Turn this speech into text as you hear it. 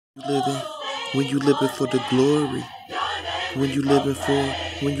Living when you living for the glory, when you living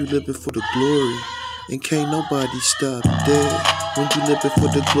for the glory, and can't nobody stop that. When you living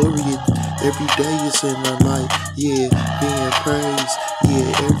for the glory, every day is in my life, yeah, being praised, yeah,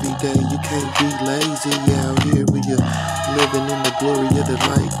 every day. You can't be lazy out here when you're living in the glory of the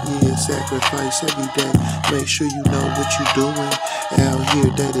light, yeah, sacrifice every day. Make sure you know what you're doing out here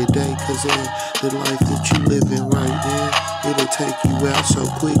day to day, cause the life that you living right now, it'll take you out so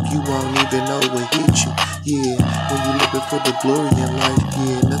quick you won't even know what hit you. Yeah, when you living for the glory in life,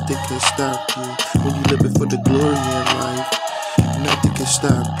 yeah, nothing can stop you. When you living for the glory in life, nothing can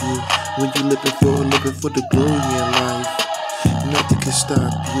stop you. When you living for the glory in life, nothing can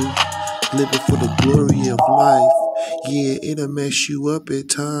stop you. Living for the glory of life. Yeah, it'll mess you up at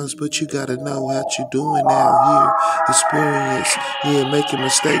times, but you gotta know how you doing out here. Experience, yeah, making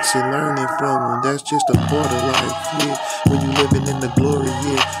mistakes and learning from them. That's just a part of life, yeah. When you living in the glory,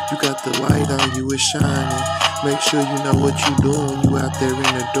 yeah, you got the light on you, it's shining. Make sure you know what you doing, you out there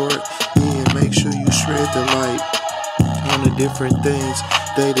in the dark. Yeah, make sure you shred the light on the different things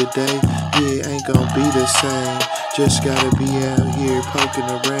day to day. Yeah, ain't gonna be the same. Just gotta be out here poking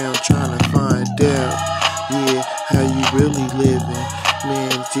around trying to find out, yeah, how you really living.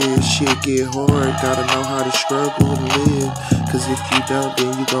 Man, yeah, shit get hard. Gotta know how to struggle and live. Cause if you don't,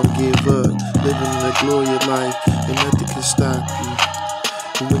 then you gon' give up. Living in the glory of life, and nothing can stop you.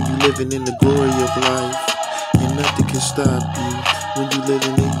 And when you living in the glory of life, and nothing can stop you. When you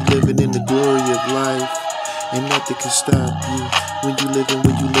living in the glory of life, and nothing can stop you. When you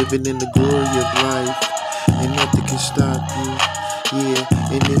living in the glory of life, and nothing can stop you. Yeah,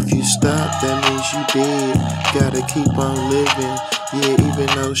 and if you stop, that means you dead. Gotta keep on living. Yeah, even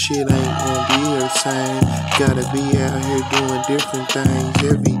though shit ain't gonna be the same. Gotta be out here doing different things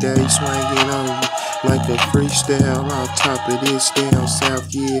every day, swinging on you like a freestyle on top of this down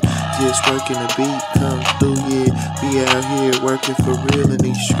south. Yeah, just working the beat come through. Yeah, be out here working for real in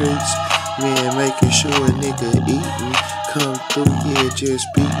these streets. Man, making sure a nigga eating come through, yeah, just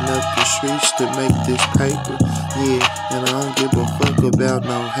beating up the streets to make this paper, yeah, and I don't give a fuck about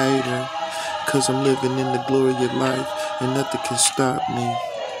no hater, cause I'm living in the glory of life, and nothing can stop me,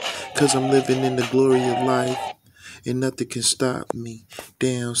 cause I'm living in the glory of life, and nothing can stop me.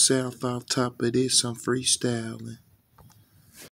 Down south off top of this, I'm freestyling.